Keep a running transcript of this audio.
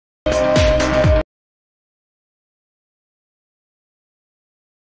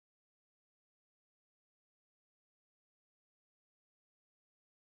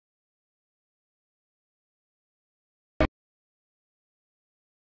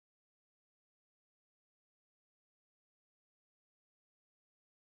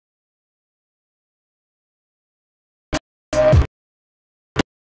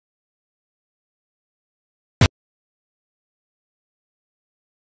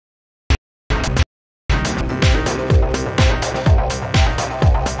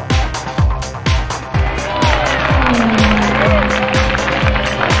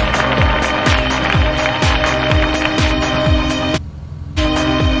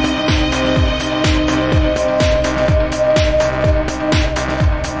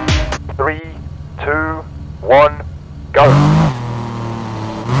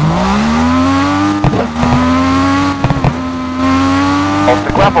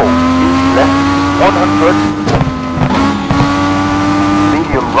gravel, easy left, 100.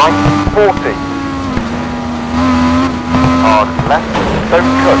 Medium right, 40. Hard left,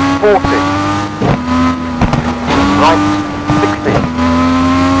 don't cut, 40. Right, 60.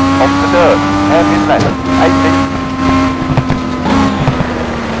 Off the dirt, hairpin left, 80.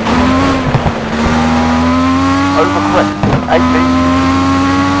 Over crest, 80.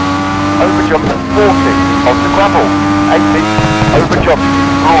 Over jump, 40. On the gravel, 80. Over jump,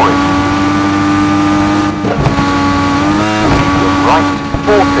 glory. Medium right,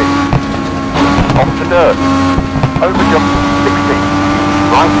 40. Off the dirt. Over jump, 60.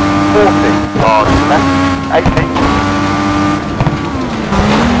 Right, 40. Hard left, 80.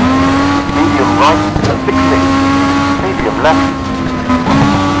 Medium right, 60. Medium left.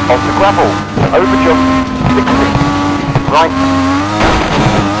 On the gravel. Over jump, 60. Right.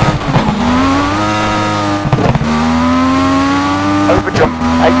 Over jump,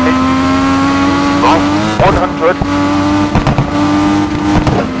 80. Right, 100.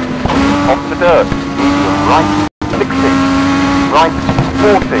 Off the dirt. Medium right, 60. Right,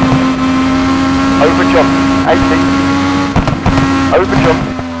 40. Over jump, 80. Over jump,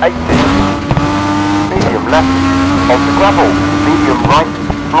 80. Medium left. On the gravel. Medium right,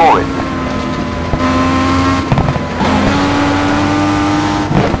 floor it.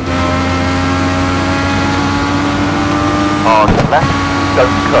 Hard left,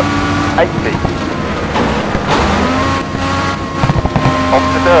 don't cut, 80. Off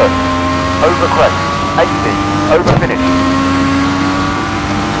the dirt, over crest, 80, over finish.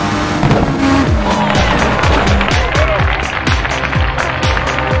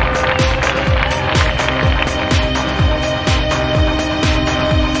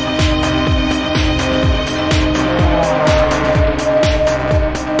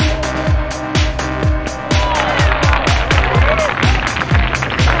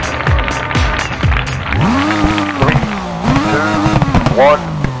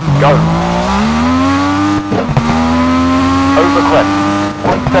 Go. Over crest,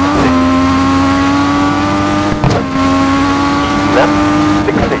 170. Left,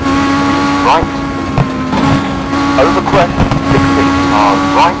 60. Right. Over crest, 60.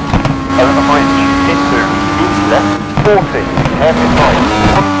 Right. Over bridge, into. East left, 40. Hairpin right,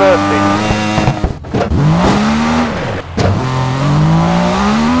 130.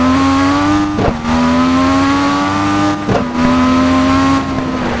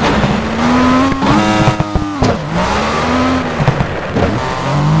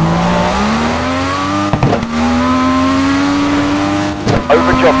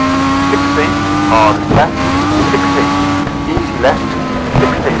 Over jump, 60, hard left, 60, easy left,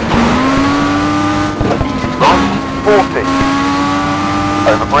 60, easy right, 40,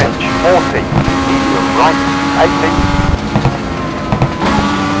 over bridge, 40, medium right, 80,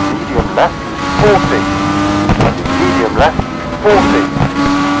 medium left, 40, medium left, 40,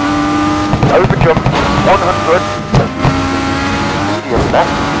 over jump, 100, medium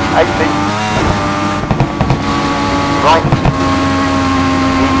left, 80, right,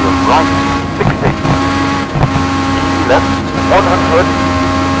 right, 60. Easy left, 100.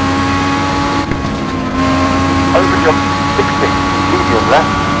 Over jump, 60. Medium left,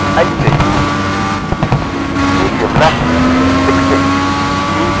 80. Medium left, 60.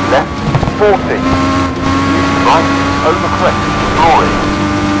 Easy left, 40. Easy right, over crest, glory.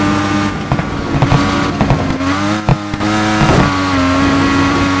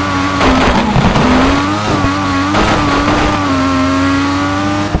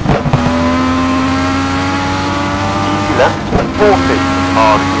 Left, 40,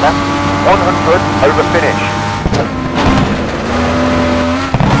 hard left, 100, over finish.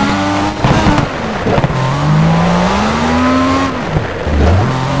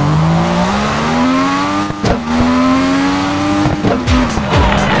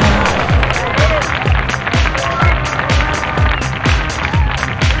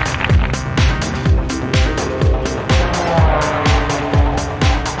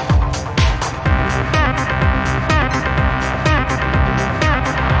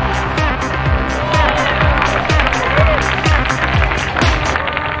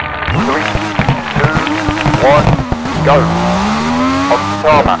 Go. On the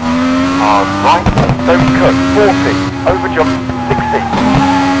tarmac. Hard right. Don't cut. 40. Over jump. 60.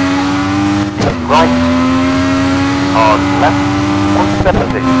 Easy right. Hard left.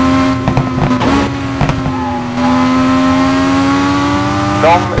 170.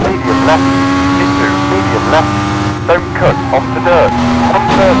 Long medium left. Into medium left. Don't cut. Off the dirt.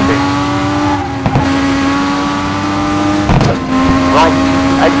 130. Right.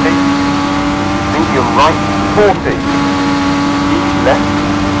 80. Medium right. 40. Easy left,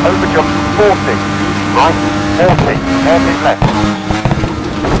 over jump 40, right 40, hairpin left.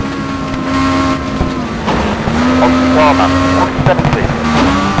 Onto tarmac 170.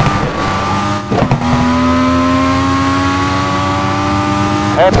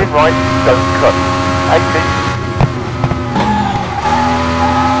 Hairpin right, don't cut, 80.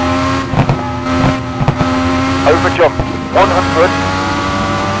 Over jump 100.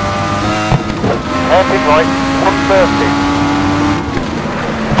 Hairpin right 130.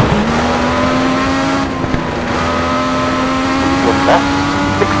 Medium left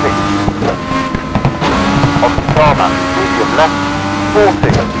 60. On tarmac, medium left 40.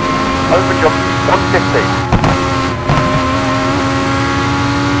 Over jump 150.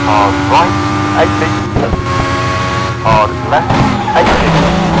 Hard right 80. Hard left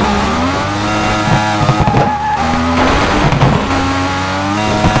 80.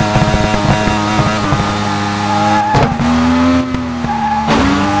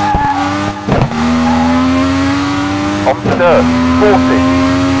 Onto dirt, 40,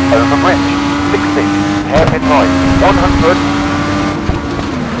 over bridge, 60, hairpin right, 100.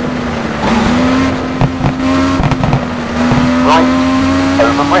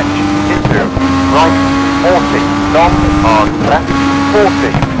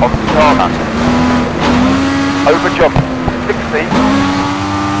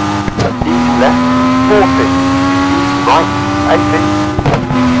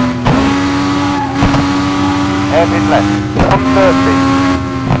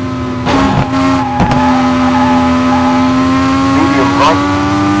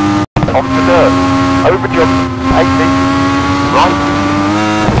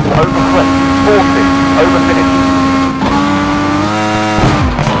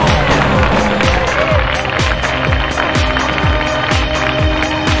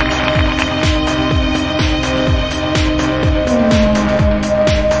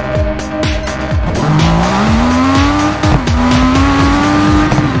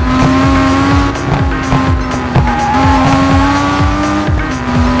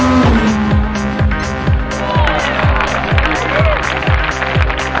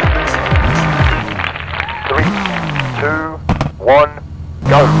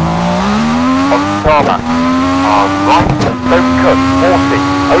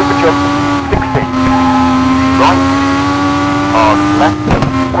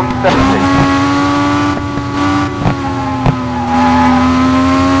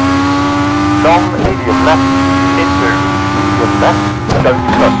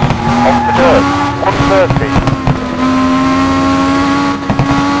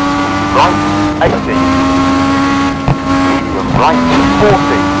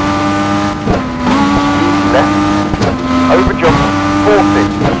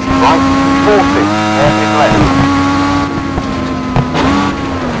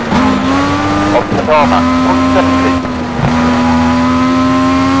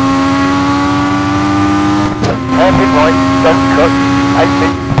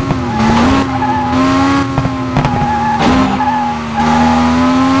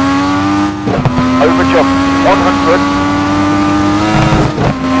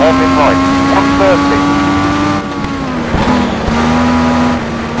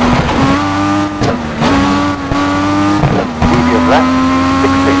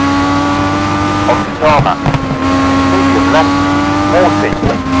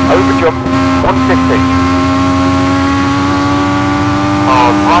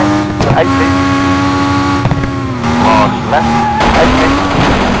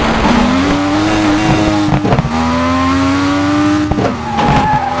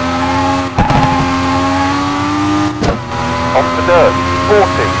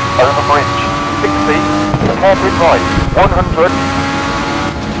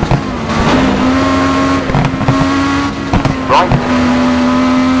 Right,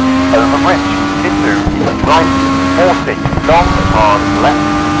 over bridge, into, right, 40, long, hard, left,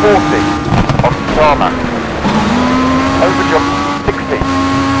 40, onto tarmac. Over jump, 60,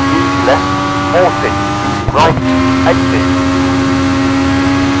 east left, 40, right, 80.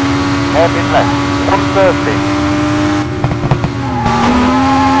 Hairpin left, 130.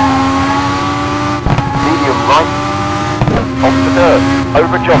 Medium right, onto dirt,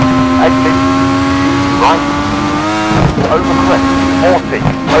 over jump, 80. Right, over crest, 40,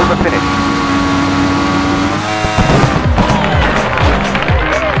 over finish.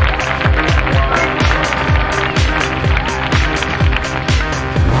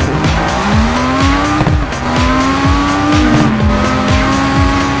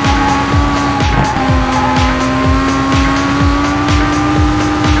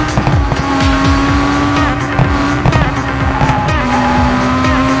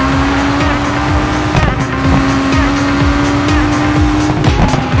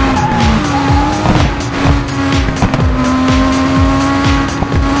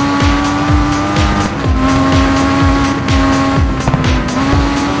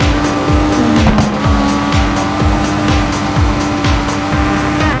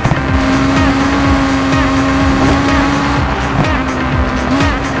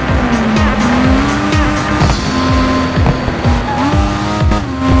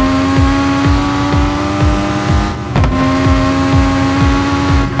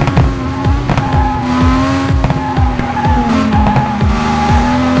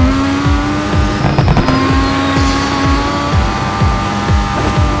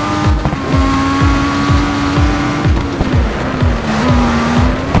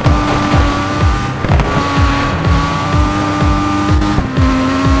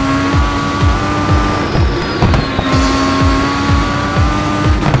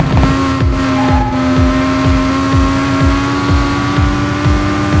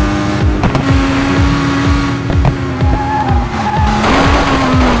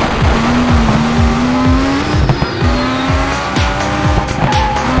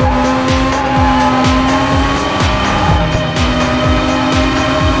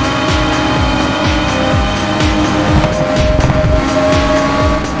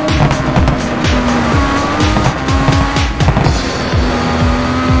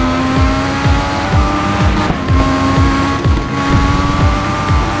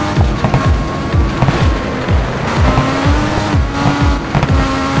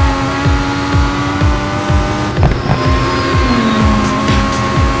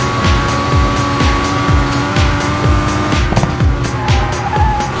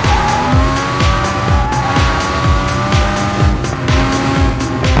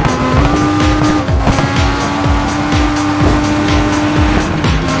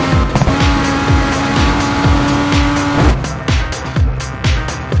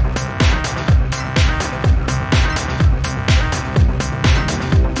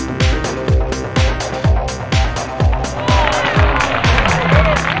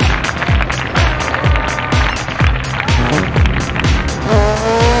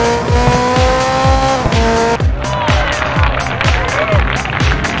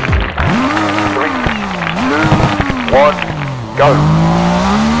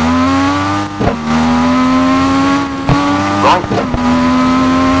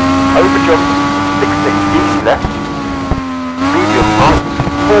 over jump, 60, easy left, medium right,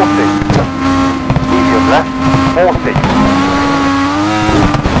 40, medium left, 40,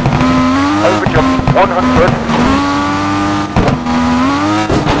 over jump, 100,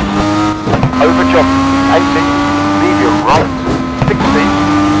 over jump, 80, medium right, 60,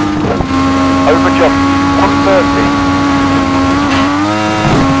 over jump, 130,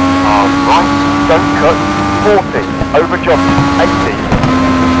 hard right, don't cut, 40, over jump, 80,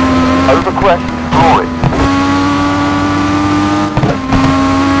 over crest, draw it.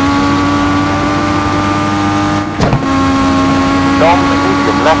 Long,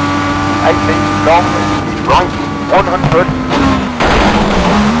 medium left, 80, long, right, 100.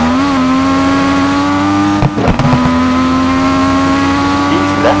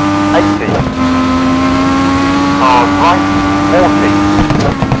 Easy left, 80. Hard right, 40.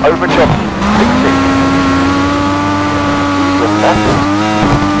 Over jump, 60. Medium left.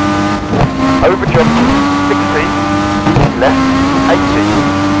 Over jump, 60. Easy left, 80.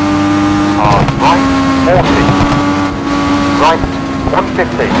 Hard right, 40. Right,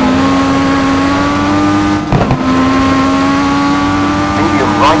 150.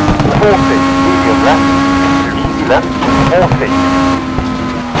 Medium right, 40. Medium left. Easy left, 40.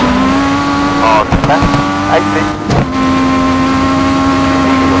 Hard left, 80.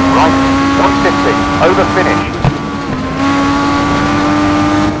 Medium right, 150. Over finish.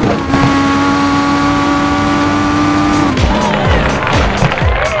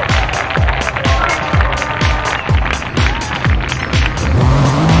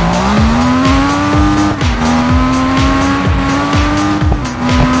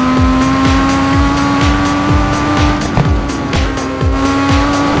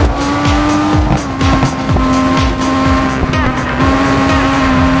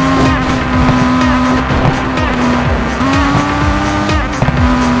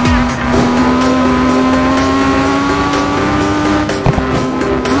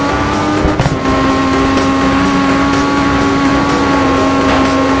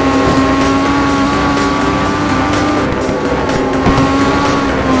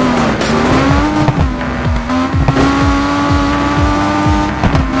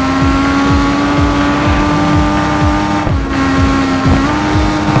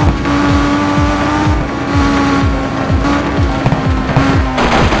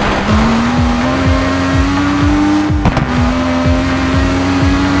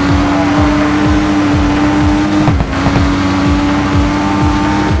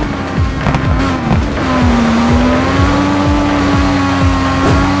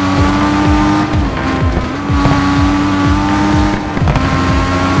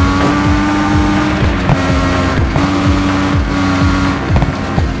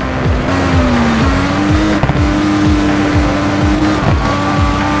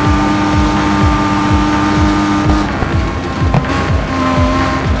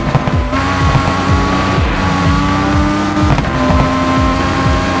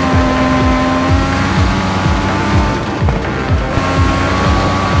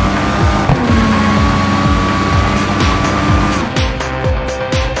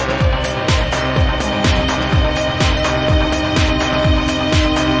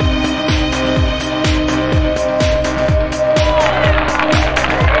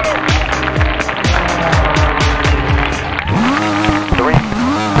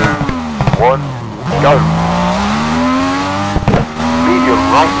 Go. Medium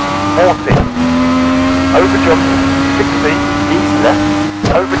right, 40. Over jump, 60. Easy left.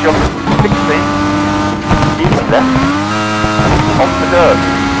 Over jump, 60. Easy left. Off the dirt,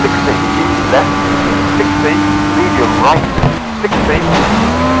 60. Easy left. 60. Medium right, 60.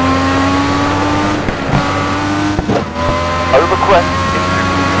 Over crest, into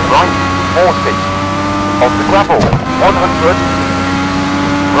right, 40. On the gravel, 100.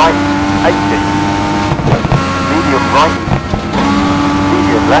 Right, 80. Medium right,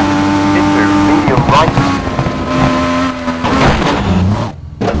 medium left, into medium right.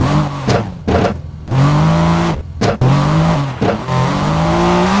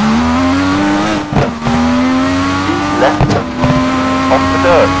 Easy left, off the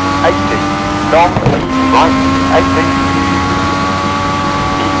dirt, 80. Long, easy right, 80.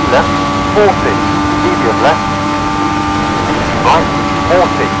 Easy left, 40. Medium left, easy right,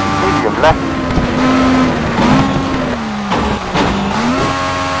 40. Medium left.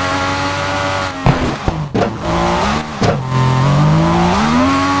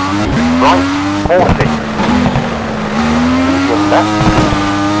 Right, 40. Medium left.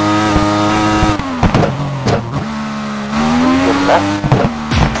 Medium left.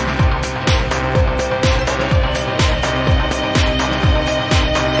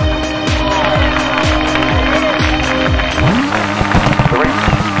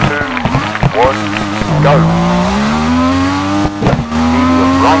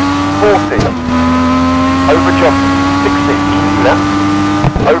 40. Over jump, 60, easy left.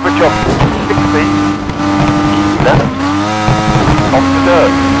 Over jump, 60, easy left. Onto dirt,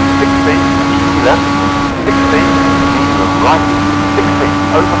 60, easy left. 60, medium right. 60,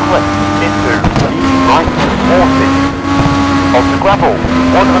 over crest, into, easy right, 40. Onto gravel,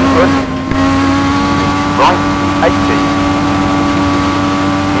 100. Right, 80.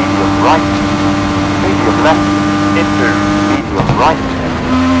 Medium right. Medium left, into, medium right.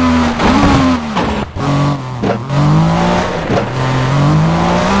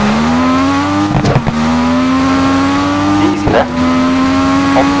 Easy left.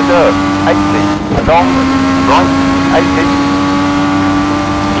 Onto dirt, 80. Long, right, 80.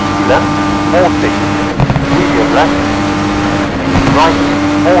 Easy left, 40. Medium left. Right,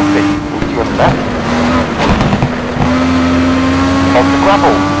 40. Medium left. Onto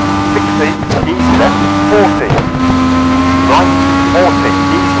gravel, 60. Easy left, 40. Right, 40.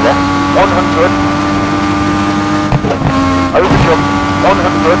 Easy left, 100. Over jump,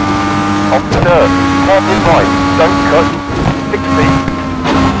 100. Onto dirt, hairpin right, don't cut, 60.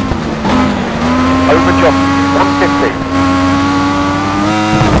 Over jump, 150.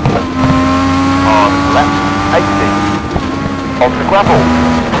 Hard left, 80. Onto gravel.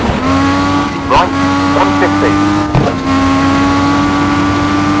 Right, 150.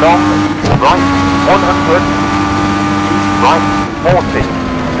 Long, easy right, 100. Easy right, 40.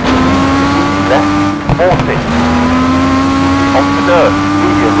 Easy left, 40. Onto dirt,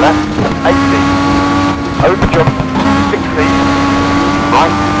 medium left, 80. Over jump, 60. Easy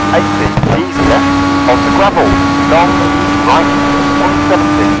right, 80. Easy left, onto gravel. Long, easy right,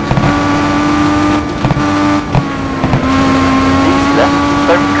 170. Left,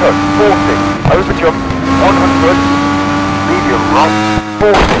 don't cut, 40, over jump, 100, medium right,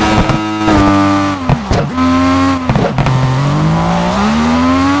 40.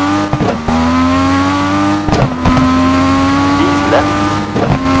 Easy left,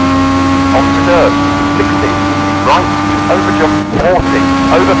 onto dirt, 60, right, over jump, 40,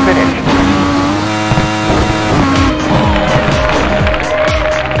 over finish.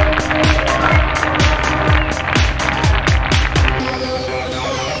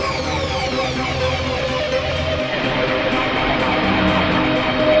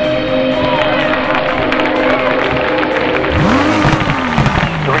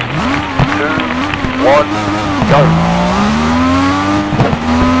 Go.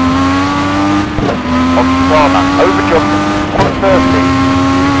 On Farmer, over jump, 130.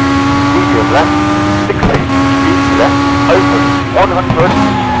 Medium left, 60. Easy left, open, 100.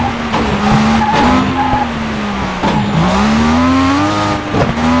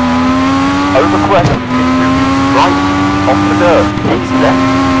 Over crest, right, onto dirt, easy left,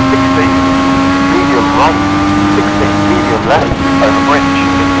 60. Medium right, 60. Medium left, over bridge,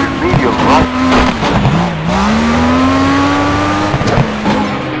 medium right.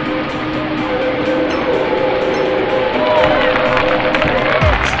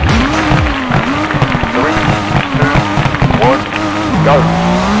 Go.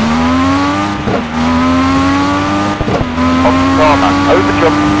 On Farmer, over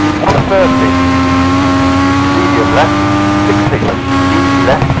jump, 130. Medium left, 60. Easy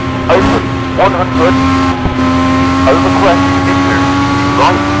left, open, 100. Over crest, into,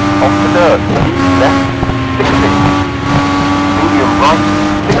 right, onto dirt, easy left, 60. Medium right,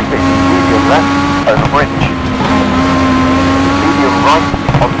 60. Medium left, over bridge. Medium right,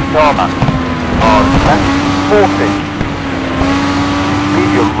 onto tarmac. Hard left, 40.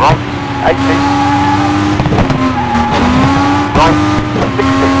 Medium right, 80. Right,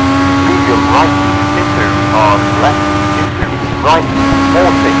 60. Medium right, into, hard left, into, right,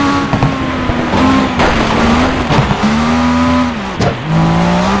 40.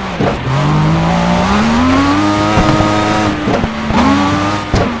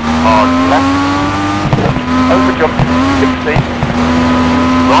 Hard left, over jump, 60.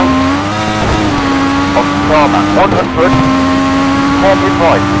 Right, on tarmac, 100. Hairpin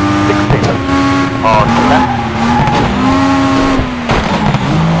right, 60. Hard left.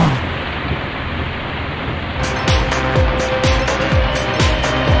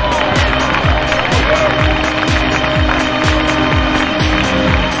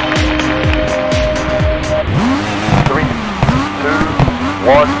 Three, two,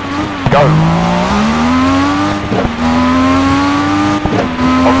 one, go.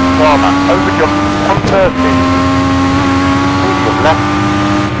 On Farmer, over jump, 130. Left,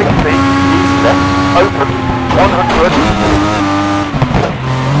 60, easy left, open, 100.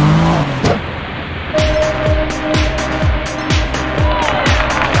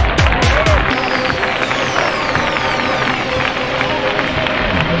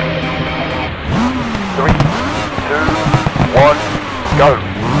 3, 2, 1, go.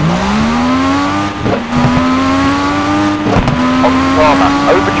 On the tarmac,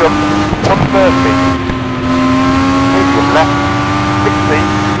 over jump, 130. Medium left, 60,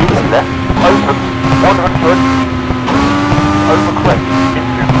 easy left, open, 100. Over crest,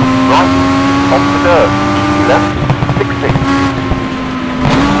 into right, on the dirt, easy left, 60.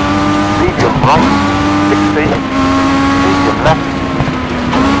 Medium right, 60. Medium left.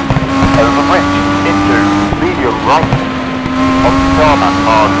 Over bridge, into medium right. On the tarmac,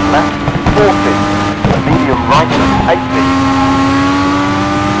 hard left, 40. Medium right, 80.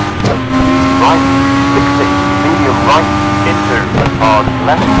 Right, 60. Medium right, into hard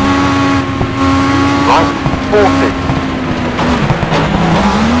left. Right, 40.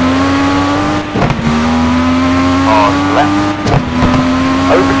 Hard left.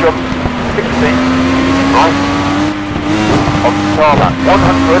 Over jump, 60. Right. On the tarmac,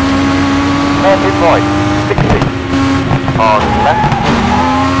 100. Hairpin right, 60. Hard left.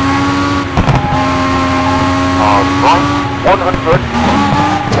 Hard right, 100.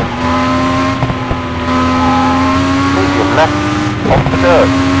 Medium left, off the dirt,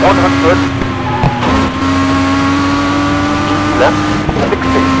 100. Easy left,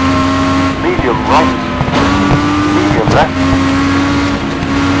 60. Medium right. Medium left.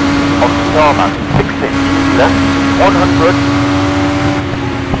 On the tarmac, 60. Easy left, 100.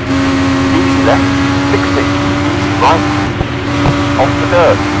 Easy left, 60. Right. Off the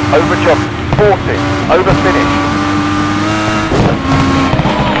dirt. Over jump, 40. Over finish.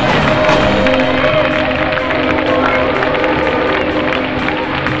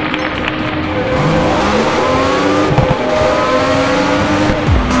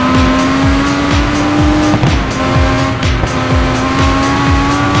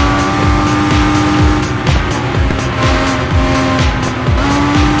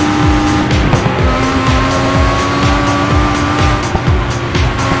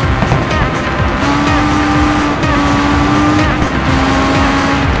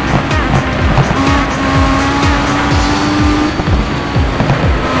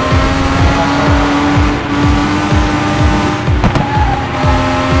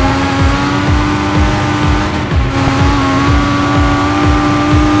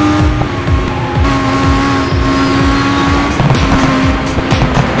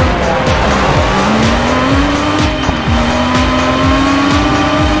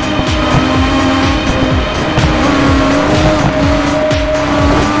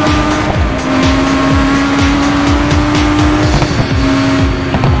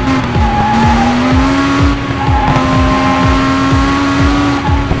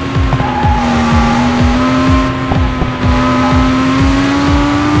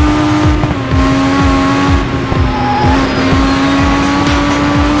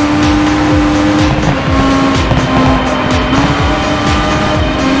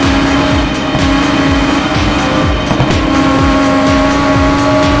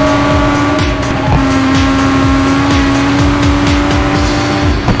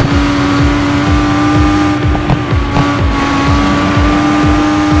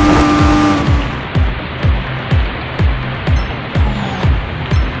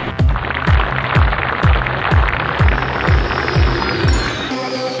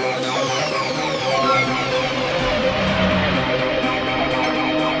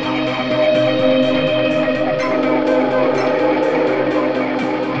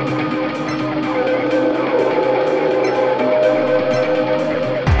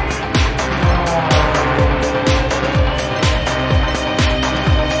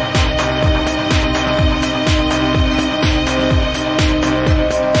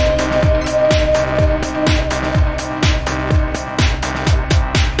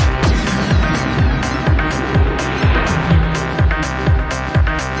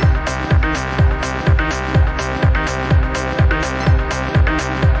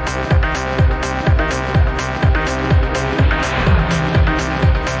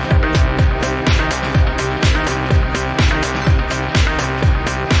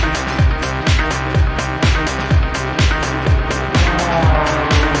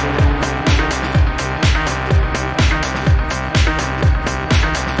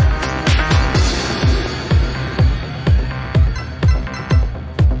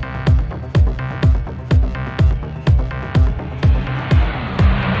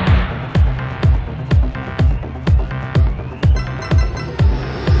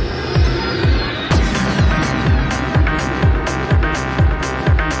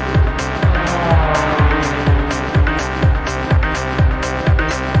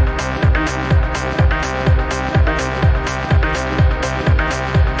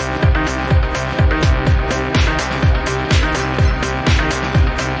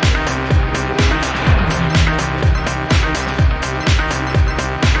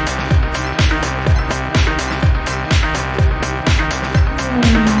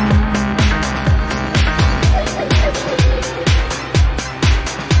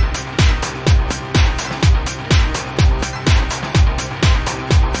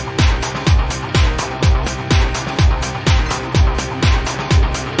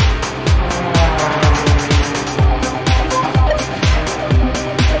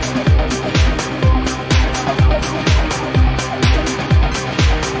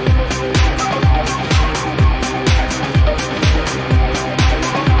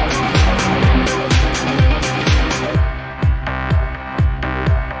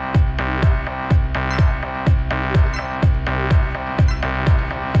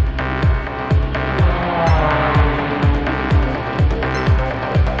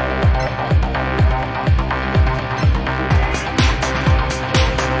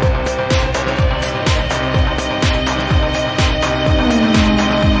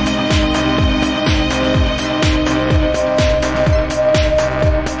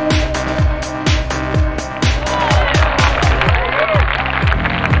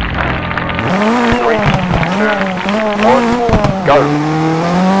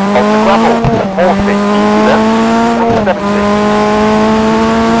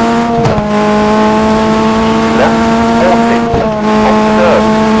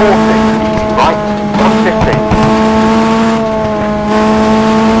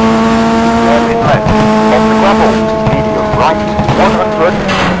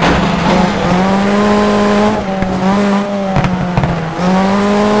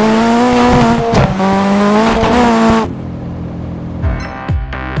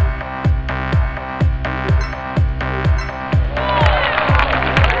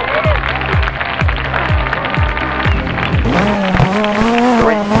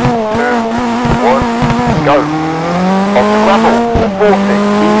 gravel, 40,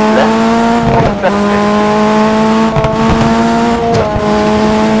 east left, 170.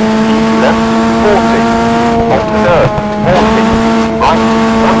 East left, 40, on the dirt, 40, right,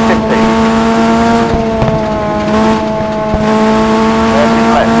 150. Turning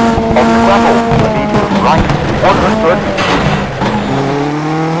left, on the gravel, medium right, 100.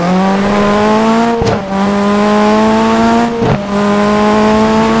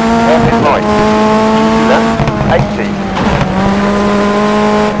 Turning right, east left, 80.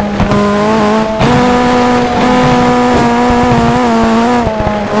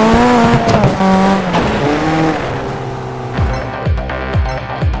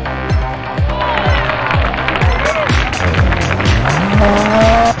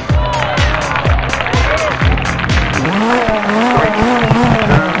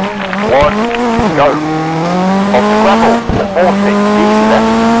 Go. Off the gravel, 40, east left,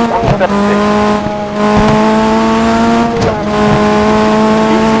 170.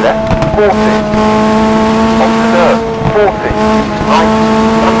 East left, 40. Off the dirt, 40, right,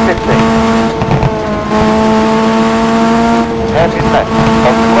 150. Hairpin left,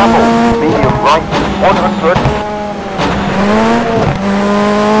 off the gravel, medium right, 100.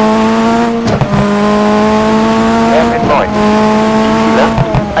 Hairpin right, easy left,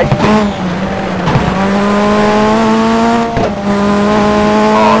 80.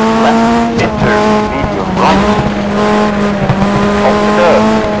 Hard left, into, medium right. Off the dirt,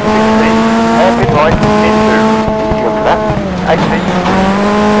 60. Hairpin right, into, medium left, 80.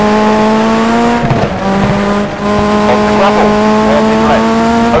 Off the gravel, hairpin left,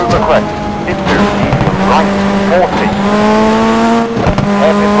 over crest, into, medium right, 40.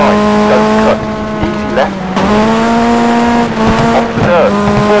 Hairpin right, don't cut, easy left. Off the dirt,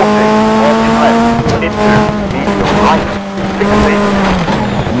 40. Hairpin left, into, medium right, 60.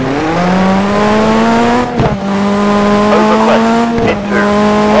 Over crest, into,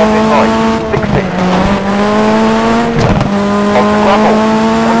 hairpin right, 60. On the gravel,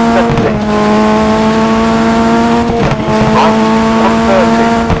 170. Easy right, 130.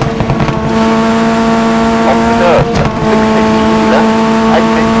 On the dirt, 60. Easy left,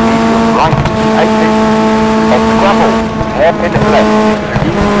 80. Medium right, 80. On the gravel, hairpin left,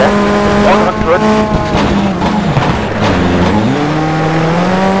 easy left, 100.